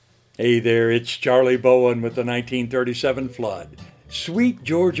Hey there, it's Charlie Bowen with the 1937 flood. Sweet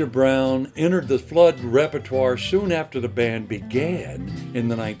Georgia Brown entered the flood repertoire soon after the band began in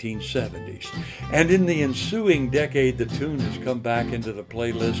the 1970s. And in the ensuing decade, the tune has come back into the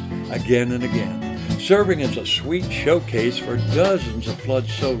playlist again and again, serving as a sweet showcase for dozens of flood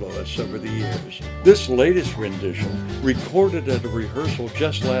soloists over the years. This latest rendition, recorded at a rehearsal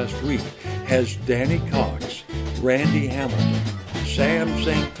just last week, has Danny Cox, Randy Hamilton, Sam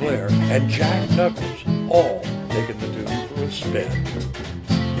St. Clair, and Jack Knuckles, all taking the tune for a spin.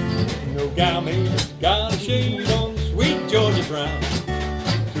 No gal me got a shade on sweet Georgia Brown.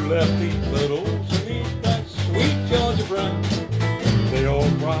 Two left feet, but oh, sweet that sweet Georgia Brown. They all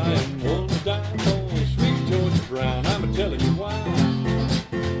cry and one die on sweet Georgia Brown. I'm telling you why.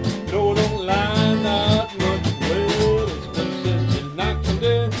 No, don't lie, not much. Well, it's been since she knocked them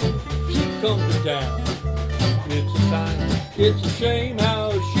dead. She comes to town. It's a sign. It's a shame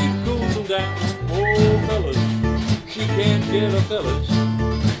how she cools them down. Oh, fellas, she can't get a fellas.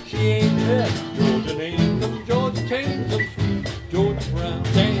 She ain't met Georgia names, them Georgia tames, them sweet Georgia Brown.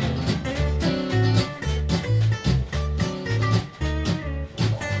 Damn.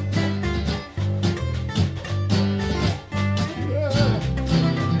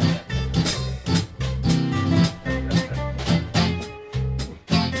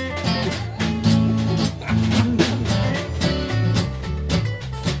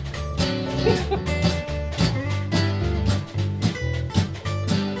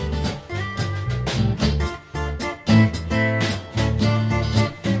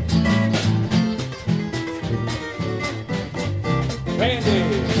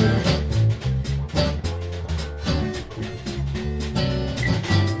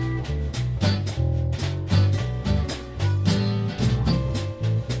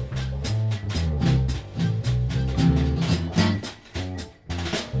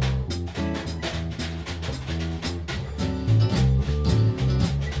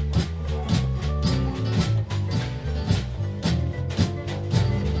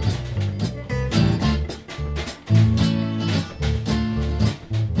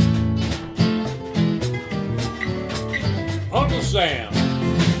 Uncle Sam.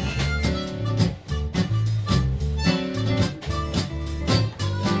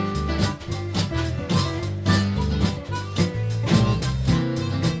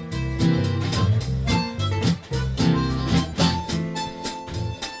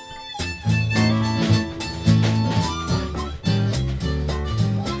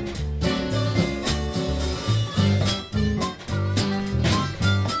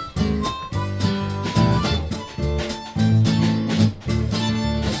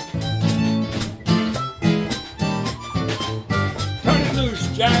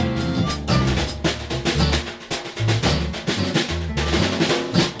 Jack.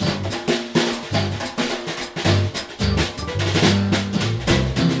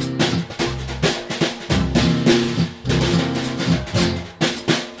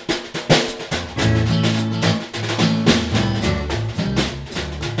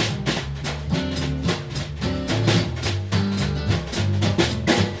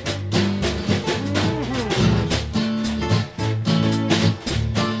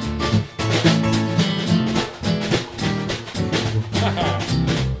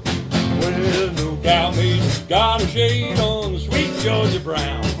 Well, no gal me got a shade on sweet Georgia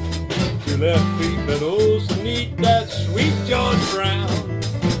Brown. Two left feet, but oh, so neat that sweet Georgia Brown.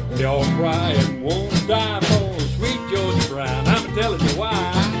 They all cry and won't die for sweet Georgia Brown. I'm telling you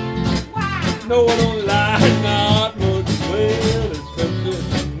why. Why? No one don't lie, not much. Well, it's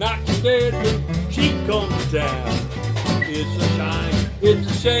because she knocked him dead when she comes to town. It's a shame, it's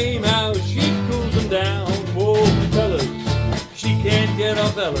a shame how she cools them down. Whoa, fellas, she can't get a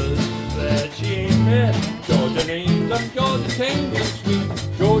fellas that she ain't met. Georgia names, I'm Georgia tames, I'm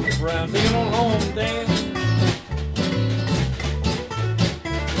sweet Georgia Brown. Taking on home, dance.